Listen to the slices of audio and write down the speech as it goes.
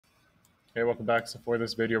Hey, welcome back. So for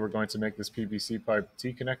this video, we're going to make this PVC pipe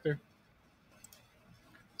T connector.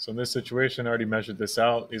 So in this situation, I already measured this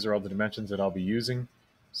out. These are all the dimensions that I'll be using.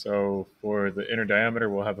 So for the inner diameter,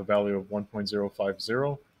 we'll have a value of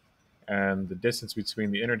 1.050, and the distance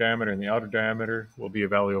between the inner diameter and the outer diameter will be a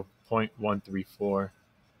value of 0.134.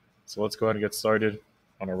 So let's go ahead and get started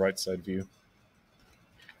on our right side view.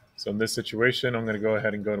 So in this situation, I'm going to go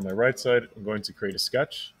ahead and go to my right side. I'm going to create a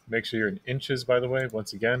sketch. Make sure you're in inches, by the way.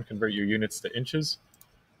 Once again, convert your units to inches.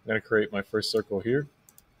 I'm going to create my first circle here,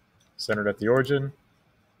 centered at the origin,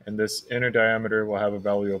 and this inner diameter will have a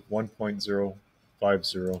value of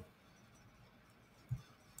 1.050.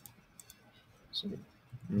 So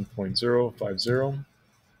 1.050.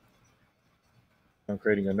 I'm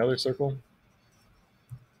creating another circle.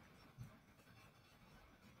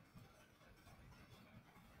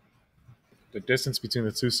 The distance between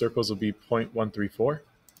the two circles will be 0.134.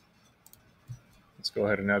 Let's go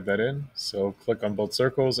ahead and add that in. So click on both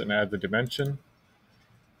circles and add the dimension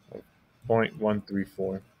of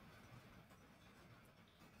 0.134.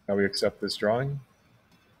 Now we accept this drawing.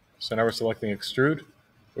 So now we're selecting extrude.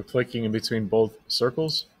 We're clicking in between both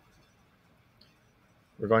circles.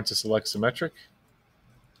 We're going to select symmetric.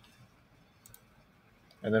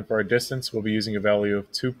 And then for our distance, we'll be using a value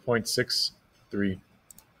of 2.63.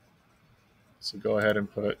 So go ahead and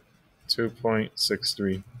put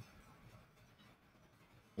 2.63.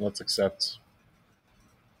 Let's accept.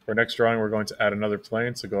 For our next drawing, we're going to add another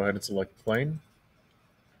plane. So go ahead and select plane.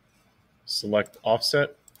 Select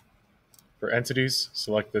offset. For entities,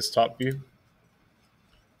 select this top view.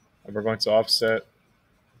 And we're going to offset.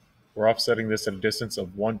 We're offsetting this at a distance of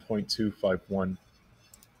 1.251.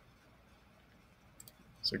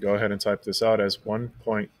 So go ahead and type this out as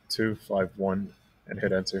 1.251 and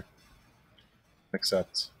hit enter.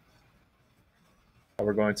 Accept. Now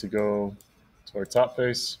we're going to go to our top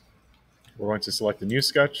face. We're going to select the new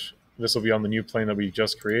sketch. This will be on the new plane that we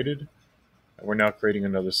just created. And we're now creating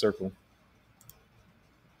another circle.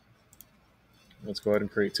 Let's go ahead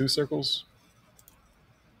and create two circles.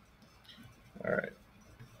 All right.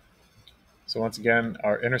 So once again,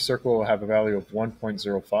 our inner circle will have a value of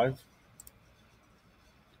 1.05.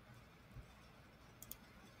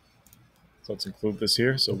 So let's include this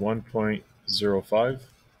here. So 1.05.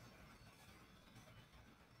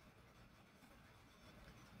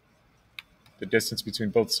 The distance between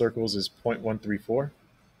both circles is 0.134.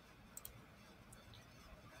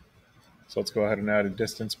 So let's go ahead and add a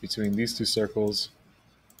distance between these two circles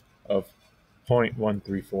of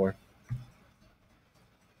 0.134.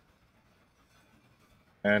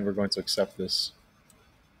 And we're going to accept this.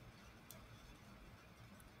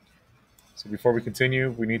 So before we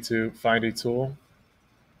continue, we need to find a tool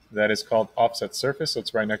that is called offset surface. So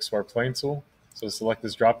it's right next to our plane tool. So select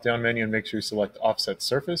this drop-down menu and make sure you select offset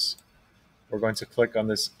surface. We're going to click on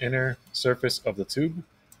this inner surface of the tube.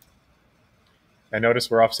 And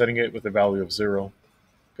notice we're offsetting it with a value of 0.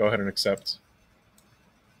 Go ahead and accept.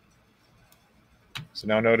 So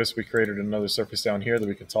now notice we created another surface down here that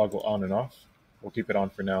we can toggle on and off. We'll keep it on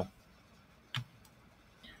for now.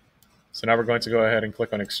 So now we're going to go ahead and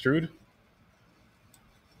click on extrude.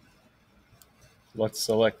 Let's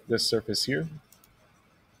select this surface here.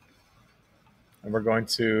 And we're going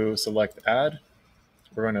to select add.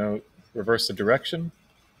 We're going to reverse the direction.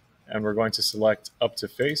 And we're going to select up to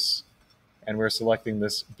face. And we're selecting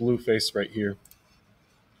this blue face right here.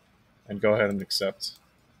 And go ahead and accept.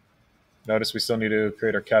 Notice we still need to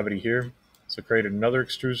create our cavity here. So create another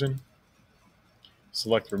extrusion.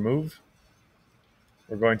 Select remove.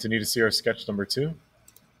 We're going to need to see our sketch number 2.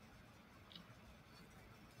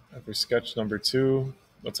 And for sketch number 2,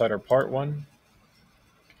 let's hide our part 1.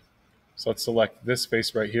 So let's select this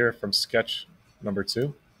face right here from sketch number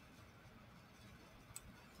 2.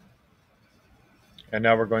 And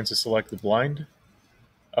now we're going to select the blind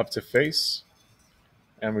up to face.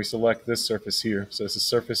 And we select this surface here. So this is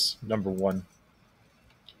surface number 1.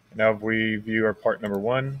 Now if we view our part number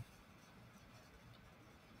 1,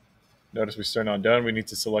 notice we still not done. We need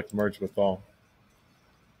to select merge with all.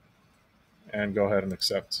 And go ahead and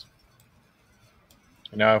accept.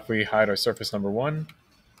 And now if we hide our surface number 1,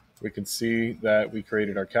 we can see that we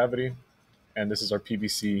created our cavity. And this is our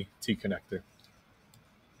PVC T connector.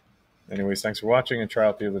 Anyways, thanks for watching and try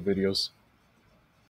out the other videos.